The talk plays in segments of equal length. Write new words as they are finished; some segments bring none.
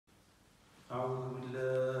أعوذ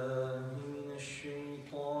بالله من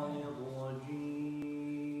الشيطان الرجيم.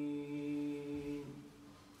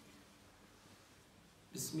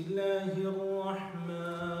 بسم الله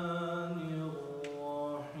الرحمن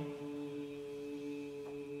الرحيم.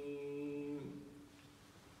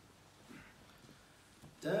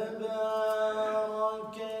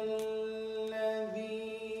 تبارك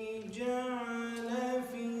الذي جعل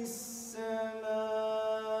في السماء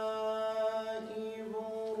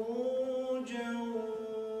بروجا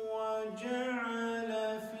وجعل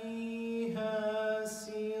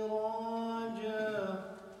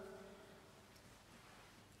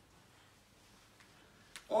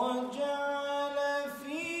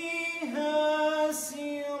فيها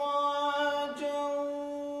سراجا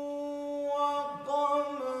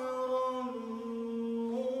وقمرا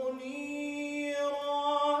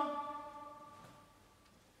منيرا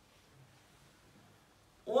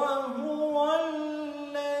وهو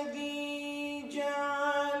الذي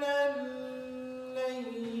جعل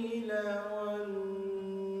الليل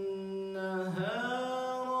والنهار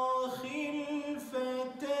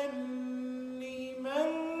خلفة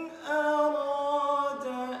لمن أراد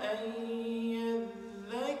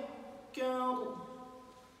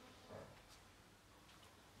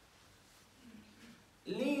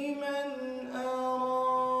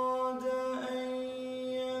أن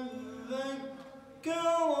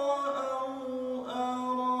يذكر أو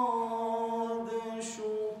أراد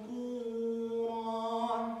شكورا.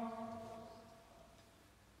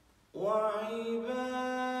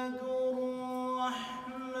 وعباد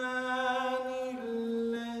الرحمن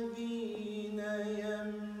الذين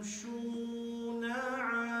يمشون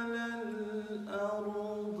على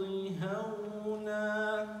الأرض هونا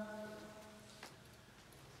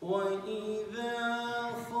وإذا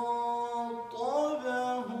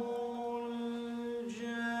خاطبهم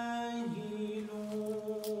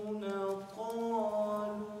الجاهلون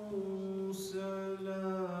قالوا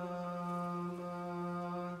سلاما.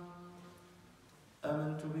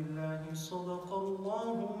 آمنت بالله صدق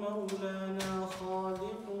الله مولانا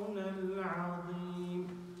خالقنا العظيم.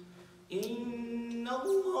 إن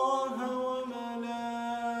الله وملائكته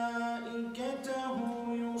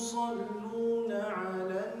يصلون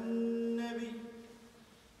على النبي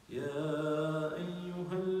يا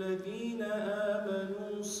أيها الذين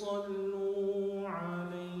آمنوا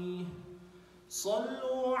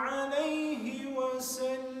صلوا عليه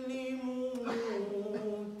وسلموا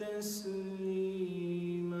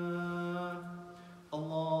تسليما.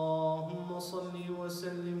 اللهم صل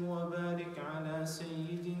وسلم وبارك على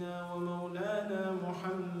سيدنا ومولانا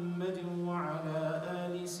محمد وعلى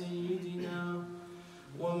آل سيدنا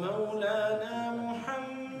ومولانا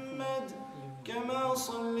محمد كما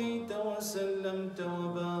صليت وسلمت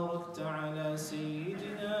وباركت على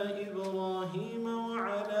سيدنا إبراهيم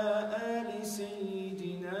وعلى آل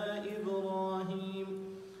سيدنا إبراهيم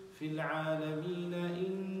في العالمين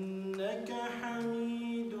إنك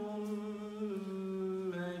حميد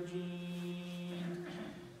مجيد.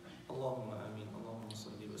 اللهم آمين. اللهم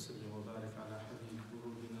صل وسلم وبارك على حبيب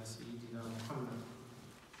قلوبنا سيدنا محمد.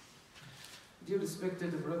 Dear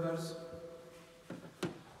respected brothers,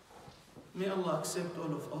 may Allah accept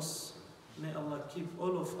all of us. May Allah keep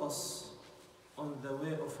all of us on the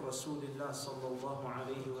way of Rasulullah sallallahu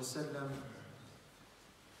alayhi wa sallam.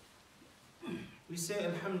 We say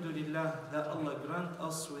Alhamdulillah that Allah grant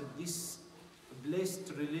us with this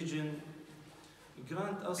blessed religion,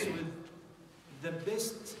 grant us with the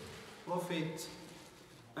best prophet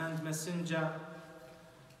and messenger.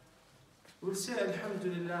 We'll say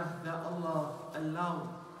Alhamdulillah that Allah allowed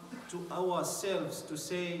to ourselves to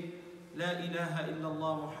say La ilaha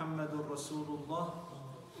illallah Muhammadur Rasulullah.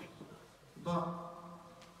 But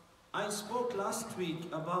I spoke last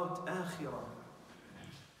week about Akhirah.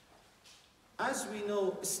 As we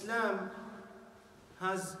know, Islam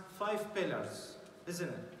has 5 pillars, isn't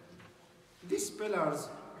it? These pillars,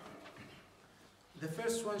 the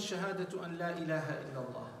first one, Shahadatu an La ilaha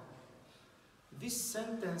illallah. This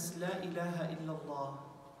sentence, La ilaha illallah,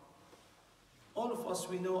 all of us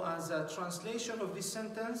we know as a translation of this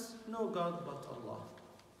sentence, no God but Allah.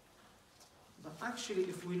 But actually,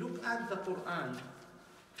 if we look at the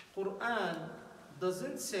Quran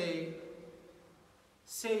doesn't say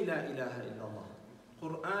La ilaha illallah.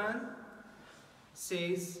 Quran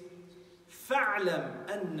says, فَاعْلَمْ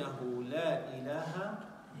أَنَّهُ لَا إِلَهَ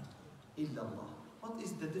إِلَّا اللَّهِ. What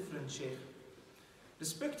is the difference, Shaykh?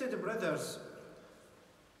 Respected brothers,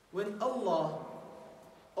 when Allah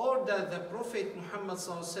ordered the Prophet Muhammad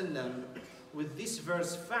ﷺ with this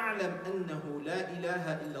verse, فَاعْلَمْ أَنَّهُ لَا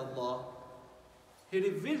إِلَهَ إِلَّا اللَّهِ, He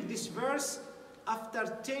revealed this verse after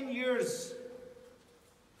 10 years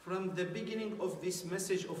from the beginning of this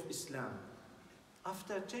message of Islam.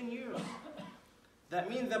 After 10 years. That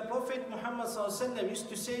means the Prophet Muhammad ﷺ used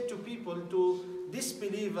to say to people, to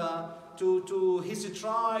disbeliever, to his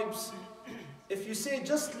tribes, if you say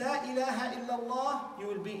just La ilaha illallah, you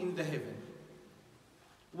will be in the heaven.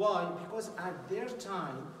 Why? Because at their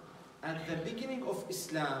time, at the beginning of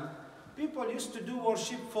Islam, people used to do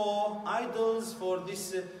worship for idols, for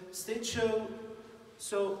this stage show.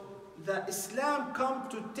 So the Islam come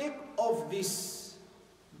to take off this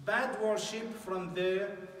bad worship from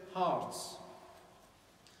their hearts.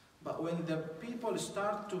 But when the people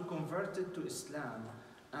start to convert it to Islam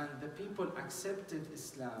and the people accepted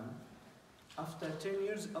Islam, after 10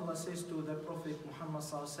 years, Allah says to the Prophet Muhammad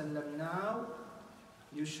ﷺ, now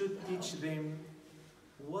you should teach them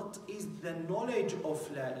what is the knowledge of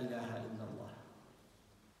La ilaha illallah.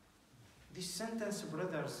 This sentence,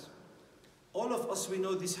 brothers, all of us we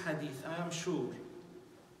know this hadith, I am sure.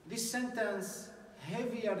 This sentence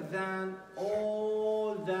heavier than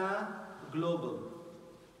all the global.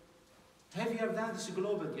 Heavier than this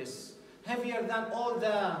global, yes. Heavier than all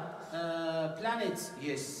the planets,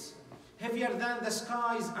 yes. Heavier than the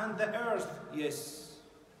skies and the earth, yes.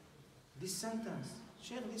 This sentence,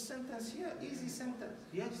 Sheikh, this sentence here, easy sentence,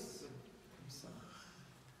 yes.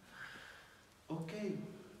 Okay.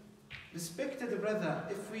 Respected brother,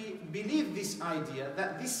 if we believe this idea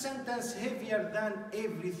that this sentence heavier than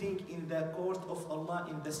everything in the court of Allah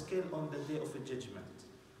in the scale on the day of judgment,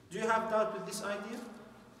 do you have doubt with this idea?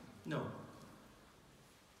 No.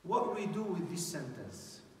 What we do with this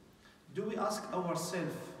sentence? Do we ask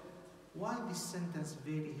ourselves, why this sentence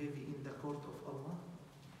very heavy in the court of Allah?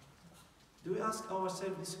 Do we ask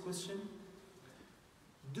ourselves this question?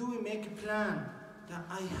 Do we make a plan that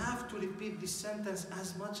I have to repeat this sentence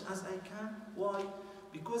as much as I can? Why?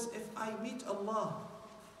 Because if I meet Allah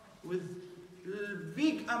with a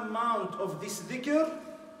big amount of this dhikr,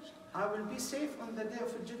 I will be safe on the day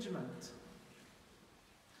of judgment.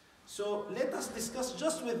 So let us discuss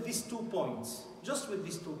just with these 2 points. Just with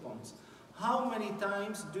these 2 points. How many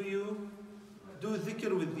times do you do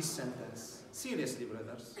dhikr with this sentence? Seriously,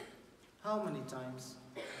 brothers. How many times?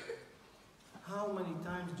 How many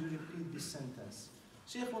times do you repeat this sentence?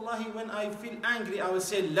 Shaykh, wallahi, when I feel angry, I will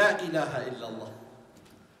say, La ilaha illallah.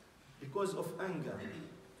 Because of anger.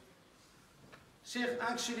 Shaykh,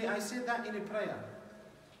 actually, I say that in a prayer.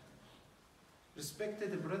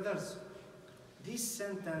 Respected brothers, this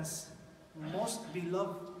sentence most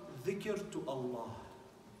beloved dhikr to Allah.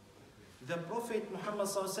 The Prophet Muhammad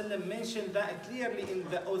ﷺ mentioned that clearly in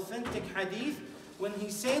the authentic hadith when he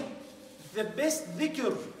said, the best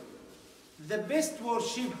dhikr, the best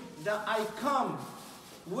worship that I come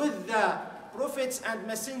with the prophets and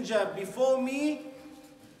messenger before me,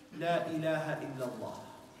 La ilaha illallah.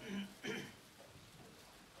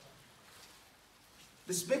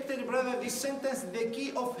 Respected brother, this sentence, the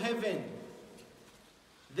key of heaven.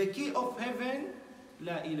 The key of heaven,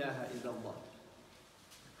 La ilaha illallah.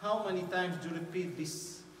 How many times do you repeat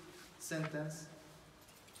this sentence?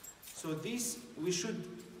 So this, we should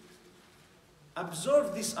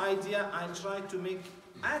absorb this idea and try to make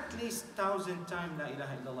at least 1,000 times La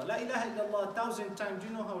ilaha illallah. La ilaha illallah 1,000 times, do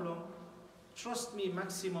you know how long? Trust me,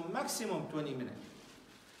 maximum 20 minutes.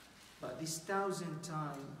 But this 1,000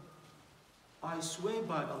 times, I swear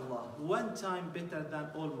by Allah, 1 time better than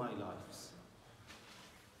all my lives.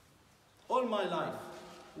 All my life,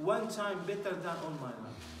 1 time better than all my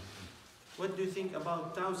life. What do you think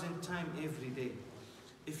about 1,000 times every day?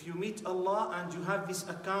 If you meet Allah and you have this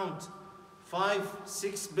account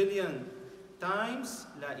 5-6 billion times,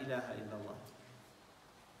 La ilaha illallah.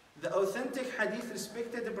 The authentic hadith,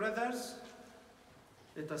 respected brothers,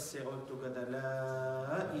 let us say all together,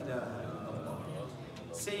 La ilaha illallah.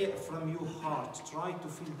 Say it from your heart. Try to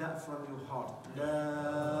feel that from your heart.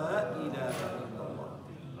 La ilaha illallah.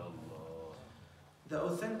 The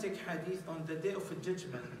authentic hadith on the day of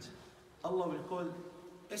judgment, Allah will call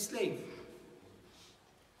a slave.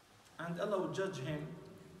 And Allah will judge him.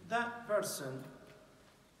 That person,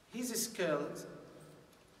 his skills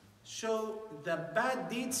show the bad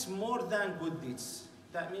deeds more than good deeds.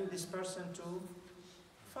 That means this person to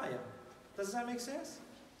fire. Does that make sense?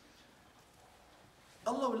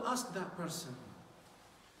 Allah will ask that person,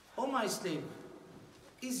 oh my slave,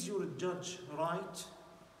 is your judge right?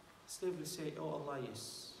 Slave will say, oh Allah,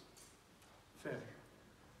 yes. Fair.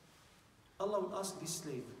 Allah will ask this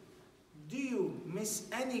slave, do you miss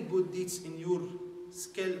any good deeds in your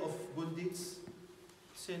scale of good deeds?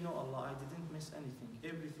 Say, no Allah, I didn't miss anything.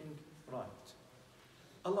 Everything right.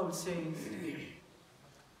 Allah will say,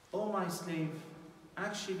 oh my slave,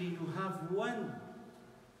 actually you have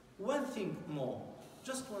one thing more.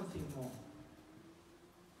 just one thing more.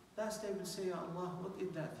 That's they will say, Allah, what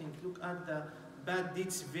is that thing? Look at the bad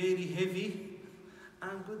deeds very heavy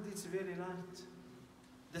and good deeds very light.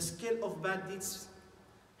 The scale of bad deeds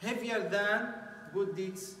heavier than good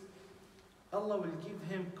deeds. Allah will give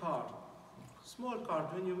him card. Small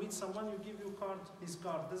card. When you meet someone, you give you card, his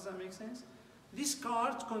card. Does that make sense? This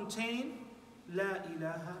card contains La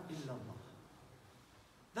ilaha illallah.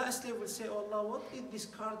 That slave will say, oh Allah, what is this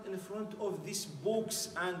card in front of these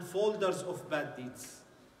books and folders of bad deeds?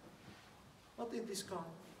 What is this card?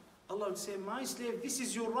 Allah will say, my slave, this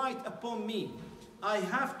is your right upon me. I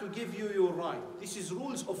have to give you your right. This is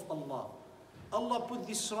rules of Allah. Allah put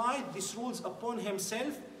this right, these rules upon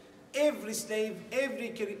himself. Every slave, every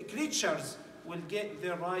creatures will get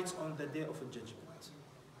their rights on the day of judgment.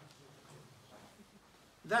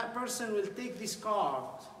 That person will take this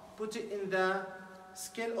card, put it in the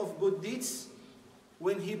scale of good deeds.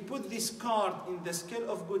 When he put this card in the scale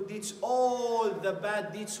of good deeds, all the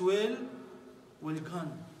bad deeds will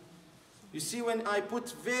gone. You see, when I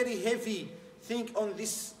put very heavy thing on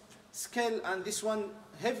this scale and this one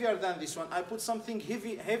heavier than this one, I put something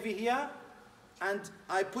heavy here and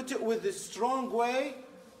I put it with a strong way,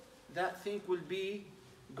 that thing will be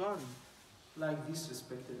gone. Like this,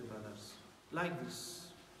 respected brothers. Like this.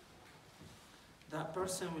 That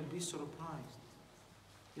person will be surprised.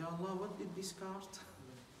 Ya Allah, what is this card?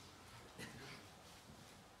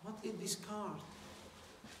 What is this card?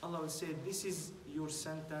 Allah will say, this is your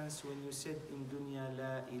sentence when you said in dunya,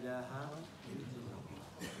 La ilaha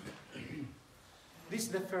illallah. This is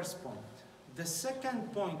the first point. The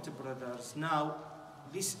second point, brothers, now,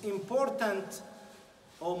 this important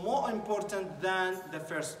or more important than the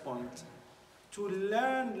first point, to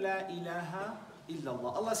learn La ilaha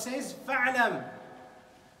illallah. Allah says, Fa'lam.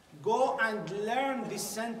 Go and learn this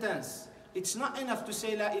sentence. It's not enough to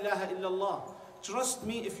say La ilaha illallah. Trust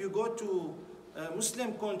me, if you go to a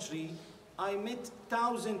Muslim country, I met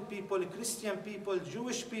 1,000 people, Christian people,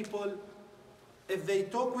 Jewish people. If they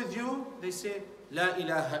talk with you, they say La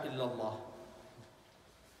ilaha illallah.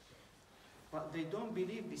 But they don't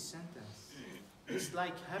believe this sentence. It's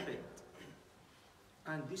like habit.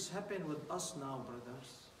 And this happened with us now,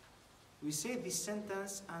 brothers. We say this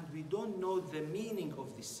sentence and we don't know the meaning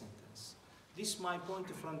of this sentence. This is my point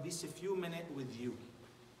from this few minutes with you.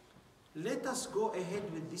 Let us go ahead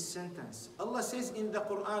with this sentence. Allah says in the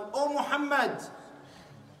Quran, "O Muhammad,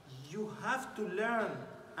 you have to learn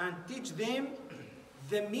and teach them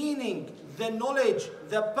the meaning, the knowledge,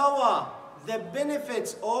 the power, the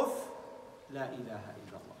benefits of La ilaha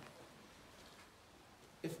illallah."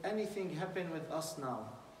 If anything happened with us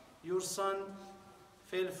now, your son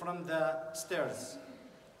fell from the stairs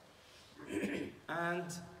and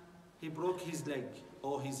he broke his leg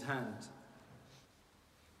or his hand.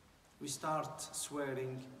 We start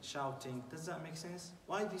swearing, shouting. Does that make sense?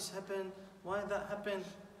 Why this happened? Why that happened?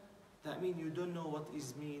 That means you don't know what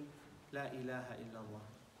is mean La ilaha illallah.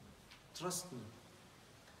 Trust me.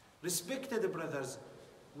 Respected brothers,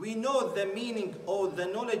 we know the meaning or the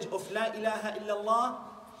knowledge of La ilaha illallah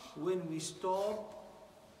when we stop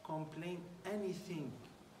complain anything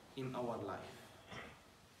in our life.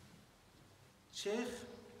 Sheikh,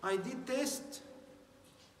 I did test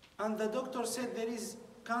and the doctor said there is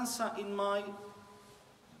cancer in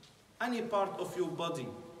any part of your body.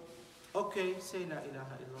 Okay, say La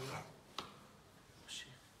ilaha illallah.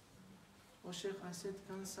 Oh Sheikh, I said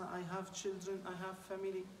cancer, I have children, I have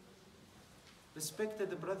family.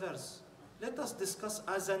 Respected brothers, let us discuss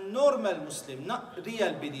as a normal Muslim, not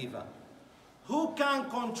real believer. Who can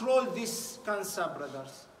control this cancer,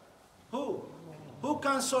 brothers? Who? Who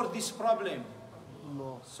can solve this problem?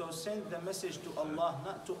 Allah. So send the message to Allah,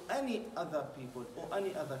 not to any other people or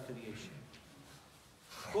any other creation.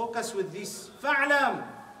 Focus with this. فَاعْلَمْ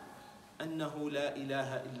أَنَّهُ لَا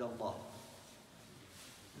إِلَهَ إِلَّا اللَّهِ.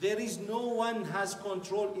 There is no one has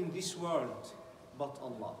control in this world but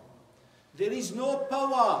Allah. There is no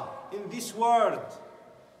power in this world.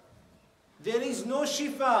 There is no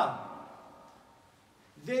shifa.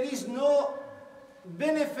 There is no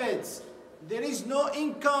benefits. There is no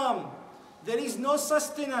income. There is no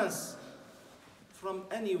sustenance from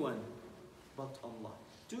anyone but Allah.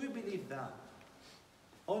 Do we believe that?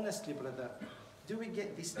 Honestly, brother, do we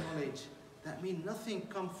get this knowledge? That means nothing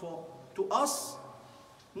comes to us,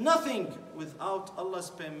 nothing without Allah's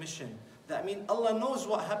permission. That means Allah knows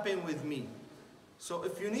what happened with me. So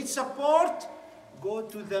if you need support, go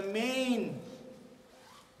to the main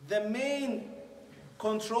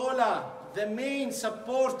controller, the main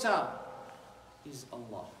supporter is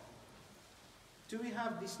Allah. Do we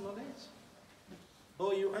have this knowledge?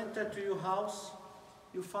 Or you enter to your house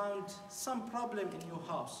you found some problem in your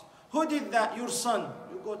house. Who did that? Your son.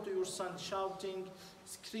 You go to your son shouting,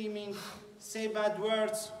 screaming, say bad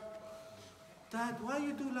words. Dad, why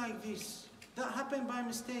you do like this? That happened by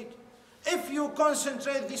mistake. If you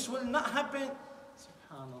concentrate, this will not happen.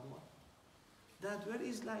 Subhanallah. Dad, where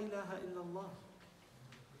is La ilaha illallah?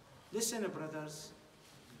 Listen, brothers.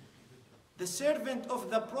 The servant of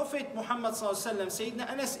the Prophet Muhammad sallallahu alaihi wasallam, Sayyidina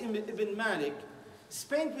Anas ibn Malik,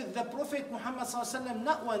 spent with the Prophet Muhammad sallallahu alaihi wasallam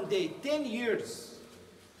not one day, 10 years.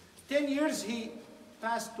 10 years he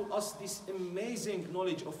passed to us this amazing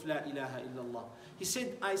knowledge of La ilaha illallah. He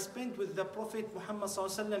said, I spent with the Prophet Muhammad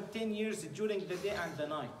sallallahu alaihi wasallam 10 years during the day and the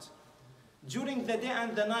night. During the day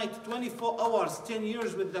and the night, 24 hours, 10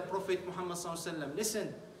 years with the Prophet Muhammad sallallahu alaihi wasallam.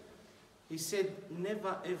 Listen. He said,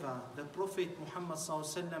 never ever the Prophet Muhammad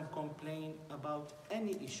ﷺ complained about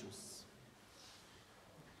any issues.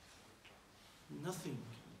 Nothing.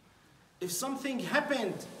 If something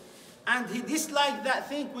happened and he disliked that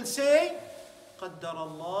thing, will say, قَدَّرَ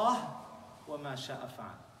اللَّهُ وَمَا شَاءَ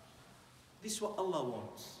فَعَلَ. This is what Allah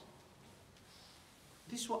wants.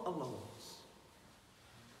 This is what Allah wants.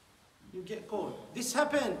 You get called. This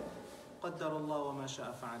happened. قَدَّرَ اللَّهُ وَمَا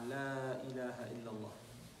شَاءَ فَعَلَ. لَا إِلَهَ إِلَّا اللَّهُ.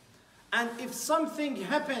 And if something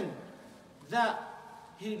happened that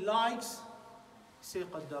he likes, say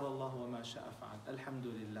قدر الله وما شاء فعل.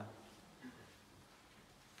 Alhamdulillah.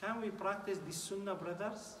 Can we practice this sunnah,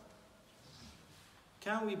 brothers?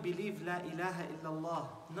 Can we believe La ilaha illallah,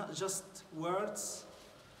 not just words,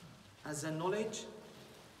 as a knowledge?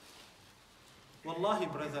 Wallahi,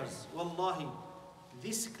 brothers, wallahi,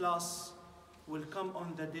 this class will come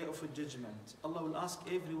on the day of judgment. Allah will ask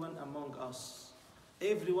everyone among us.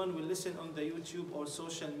 Everyone will listen on the YouTube or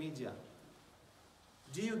social media.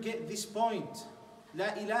 Do you get this point? La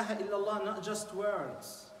ilaha illallah, not just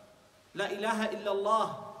words. La ilaha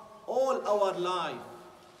illallah, all our life.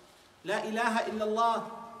 La ilaha illallah,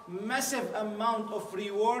 massive amount of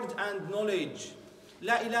reward and knowledge.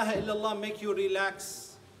 La ilaha illallah, make you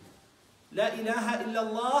relax. La ilaha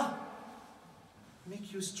illallah,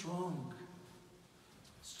 make you strong.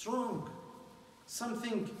 Strong.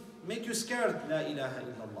 Something make you scared. La ilaha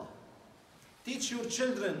illallah. Teach your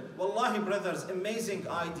children. Wallahi, brothers, amazing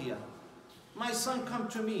idea. My son come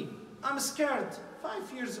to me. I'm scared.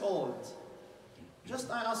 5 years old.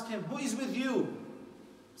 Just I ask him, who is with you?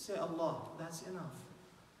 Say Allah. That's enough.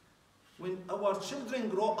 When our children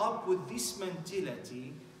grow up with this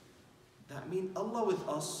mentality, that means Allah with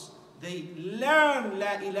us, they learn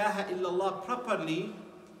La ilaha illallah properly.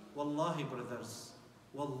 Wallahi, brothers.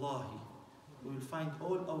 Wallahi. We will find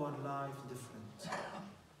all our life different.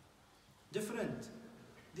 Different.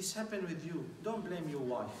 This happened with you. Don't blame your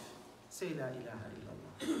wife. Say La ilaha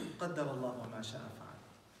illallah. قدر الله وما شاء فعل.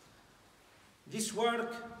 This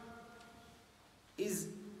work is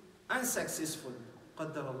unsuccessful.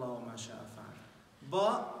 قدر الله وما شاء فعل.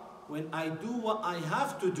 But when I do what I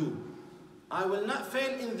have to do, I will not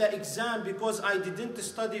fail in the exam because I didn't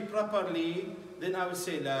study properly. Then I will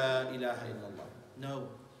say La ilaha illallah. No.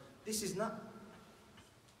 This is not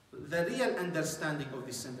the real understanding of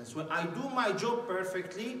this sentence. When I do my job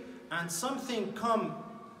perfectly and something come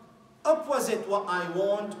opposite what I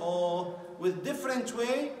want or with different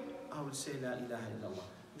way, I will say La ilaha illallah.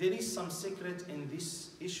 There is some secret in this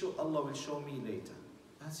issue. Allah will show me later.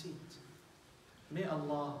 That's it. May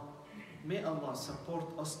Allah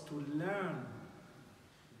support us to learn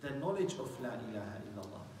the knowledge of La ilaha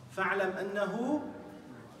illallah. فَاعْلَمْ أَنَّهُ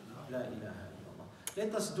لَا إِلَهَ.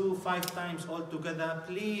 Let us do 5 times all together.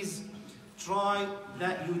 Please try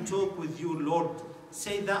that you talk with your Lord.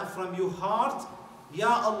 Say that from your heart. Ya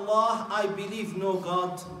Allah, I believe no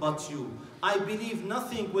God but you. I believe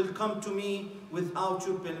nothing will come to me without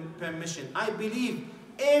your permission. I believe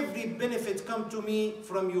every benefit come to me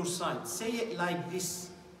from your side. Say it like this,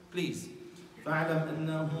 please. فَاعْلَمْ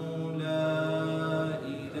أَنَّهُ لَا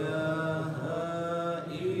إِلَهَ